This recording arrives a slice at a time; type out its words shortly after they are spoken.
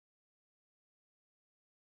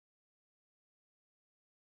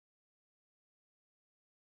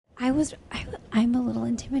I'm a little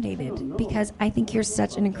intimidated because I think you're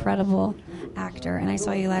such an incredible actor, and I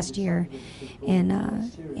saw you last year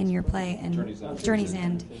in your play and Journey's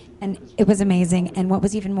End, and it was amazing. And what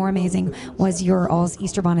was even more amazing was your all's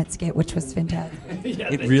Easter bonnet skit, which was fantastic.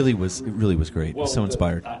 It really was great. Well, so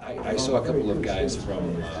inspired. I saw a couple of guys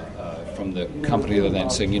from the company the other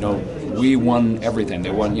night saying, we won everything.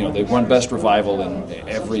 They won Best Revival in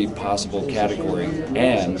every possible category,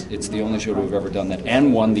 and it's the only show to have ever done that,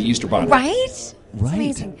 and won the Easter bonnet. Right? It's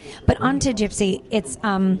amazing. But on to Gypsy. It's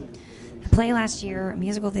a play last year, a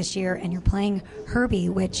musical this year, and you're playing Herbie,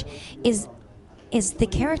 which is the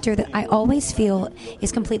character that I always feel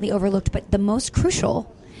is completely overlooked, but the most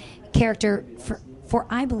crucial character for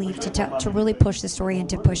I believe to really push the story and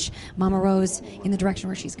to push Mama Rose in the direction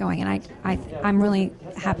where she's going. And I'm really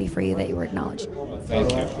happy for you that you were acknowledged.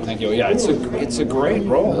 Thank you. Yeah, it's a great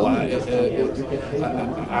role. I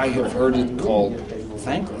have heard it called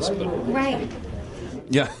thankless, but right.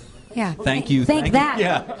 Yeah. Yeah. Thank you. Thank that.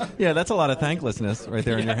 Yeah. That's a lot of thanklessness right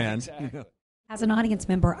there in your hand. Exactly. As an audience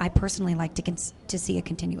member, I personally like to see a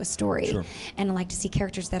continuous story, Sure. and I like to see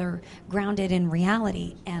characters that are grounded in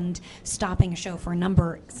reality. And stopping a show for a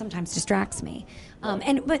number sometimes distracts me.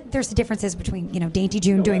 But there's the differences between Dainty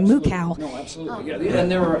June doing Moo Cow. No, absolutely. Yeah. And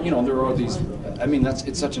there are these. I mean,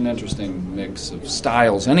 it's such an interesting mix of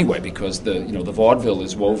styles anyway, because the vaudeville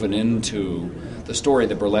is woven into the story,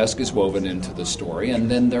 the burlesque is woven into the story, and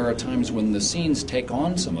then there are times when the scenes take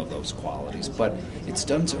on some of those qualities, but it's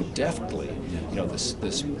done so deftly.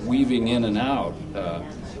 This weaving in and out,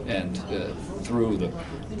 and through the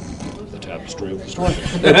tapestry of the story.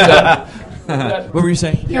 What were you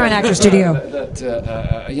saying? You're on Actor Studio.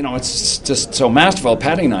 It's just so masterful.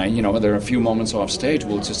 Patty and I, there are a few moments off stage.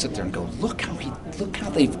 We'll just sit there and go, look how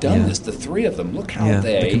they've done this. The three of them. Look how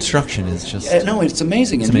the construction is just. It's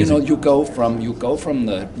amazing. It's and amazing. You go from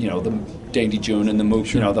the the Dainty June and the Mook,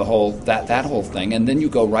 Sure. the whole that whole thing, and then you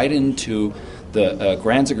go right into the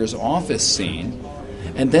Granziger's office scene.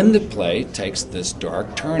 And then the play takes this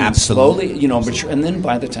dark turn, Absolutely. and slowly, and then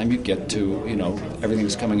by the time you get to,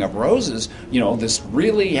 everything's coming up roses, this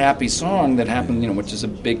really happy song that happened, which is a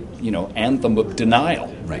big, anthem of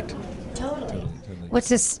denial. Right. Totally. What's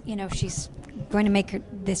this? She's going to make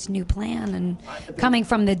this new plan, and coming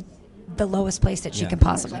from the lowest place that she could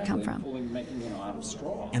possibly come from.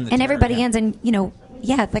 And everybody ends in,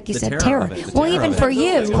 like you said, terror. Well, even for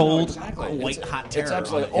you. It's cold, white, hot terror. It's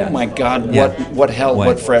absolutely, oh my God, what hell,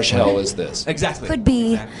 what fresh hell is this? Exactly. Could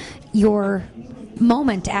be your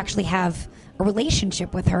moment to actually have a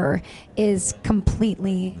relationship with her is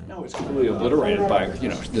completely... No, it's completely obliterated by,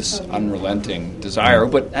 this unrelenting desire.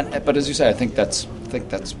 But as you say, I think that's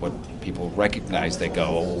what people recognize. They go,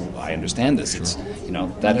 oh, I understand this. It's,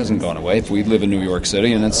 that hasn't gone away. If we live in New York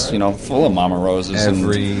City and it's, full of Mama Roses.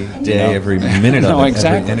 Every day, every minute of it,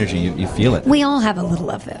 exactly. Every energy, you feel it. We all have a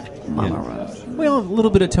little of it, Mama Rose. We all have a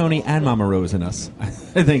little bit of Tony and Mama Rose in us, I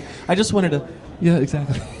think. I just wanted to... Yeah,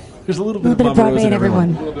 exactly. There's a little bit of Mama Broadway Rose in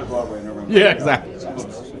everyone. A little bit of Broadway in everyone. Yeah, exactly.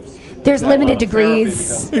 There's limited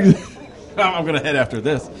degrees. I'm going to head after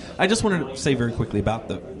this. I just wanted to say very quickly about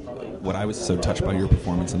what I was so touched by your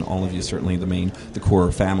performance, and all of you, certainly the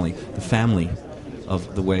core family, the family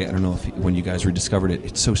of the way, I don't know if when you guys rediscovered it,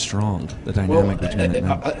 it's so strong, the dynamic between it.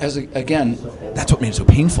 Again, that's what made it so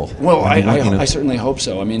painful. Well, I certainly hope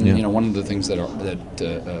so. I mean, one of the things that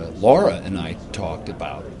Laura and I talked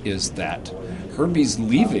about is that Herbie's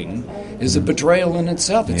leaving is a betrayal in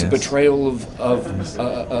itself. It's a betrayal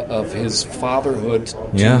of his fatherhood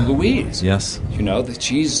to Louise. Yes. That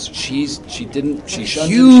she shunned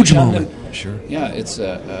huge him. moment. Sure. Yeah, it's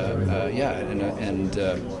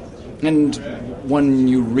and when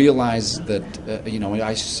you realize that,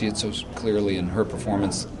 I see it so clearly in her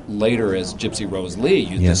performance later as Gypsy Rose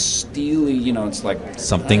Lee. This steely, it's like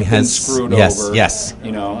something I've has been screwed over. Yes.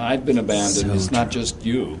 I've been abandoned. So it's not just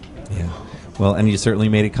you. Yeah. Well, and you certainly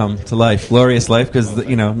made it come to life, glorious life, because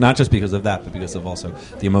not just because of that, but because of also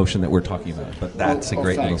the emotion that we're talking about. But that's a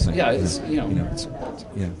great little thing. Yeah, it's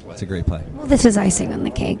it's a great play. Well, this is icing on the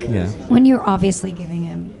cake. Yeah. When you're obviously giving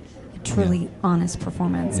him a truly honest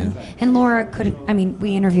performance, and Laura couldn't. I mean,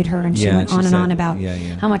 we interviewed her, and she went on and on about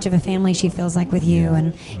how much of a family she feels like with you,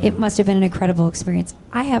 and it must have been an incredible experience.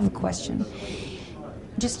 I have a question,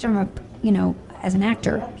 just from as an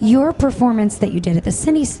actor, your performance that you did at the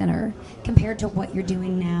Cine Center compared to what you're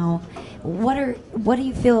doing now, what do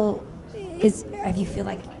you feel have you feel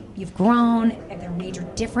like you've grown? Are there major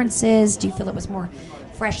differences? Do you feel it was more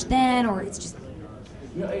fresh then, or it's just...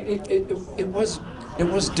 It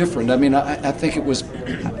was different. I mean, I think it was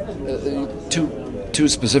two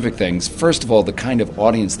specific things. First of all, the kind of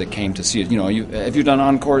audience that came to see it. Have you done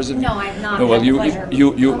encores? No, I've not. Well, you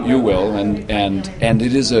will, and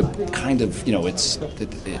it is a kind of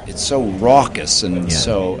it's so raucous and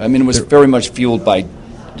so. I mean, it was very much fueled by.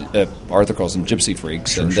 Arthur calls them gypsy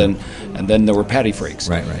freaks, and then there were patty freaks.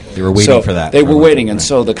 Right. They were waiting for that. They were waiting, and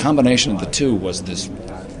so the combination of the two was this,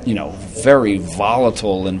 very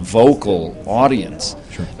volatile and vocal audience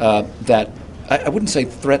that I wouldn't say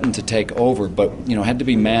threatened to take over, but had to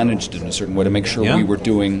be managed in a certain way to make sure we were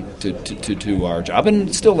doing to our job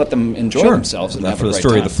and still let them enjoy themselves and have a great time. For the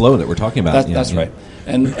story of the flow that we're talking about. That's right,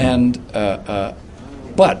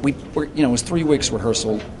 but we were, it was 3 weeks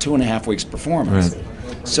rehearsal, 2.5 weeks performance. Right.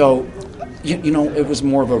 So, it was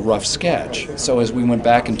more of a rough sketch. So as we went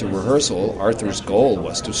back into rehearsal, Arthur's goal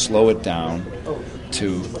was to slow it down,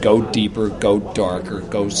 to go deeper, go darker,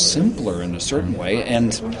 go simpler in a certain way.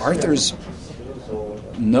 And Arthur's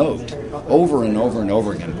note over and over and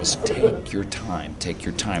over again was take your time,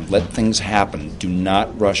 let things happen, do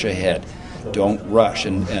not rush ahead. Don't rush,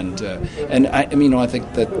 and I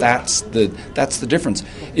think that's the difference.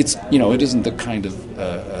 It's it isn't the kind of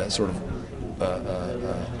sort of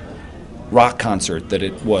rock concert that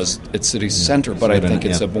it was at City Center, but I think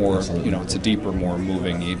it's a more it's a deeper, more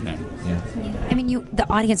moving evening. Yeah. I mean, the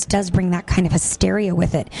audience does bring that kind of hysteria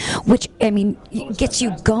with it, which gets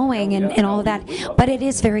you going and all of that. But it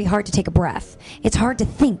is very hard to take a breath. It's hard to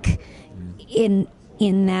think in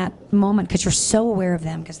that moment because you're so aware of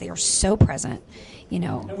them because they are so present.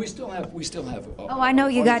 And we still have. Oh, I know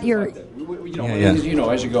you got your.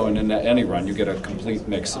 As you go in any run, you get a complete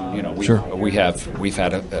mix, and we've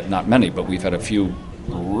had not many, but we've had a few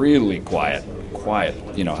really quiet,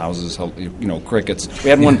 houses, crickets. We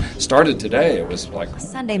had one started today. It was like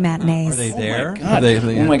Sunday matinees. Are they there? Oh my God!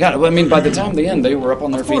 Oh my God! Well, I mean, by the time they end, they were up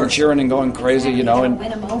on their feet and cheering and going crazy, and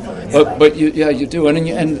but you do,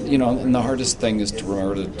 and the hardest thing is to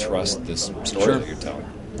remember to trust this story that you're telling.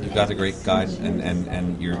 You've got a great guide,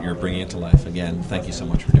 and you're bringing it to life again. Thank you so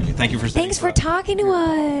much for doing it. Thank you for. Thanks for talking to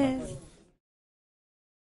us.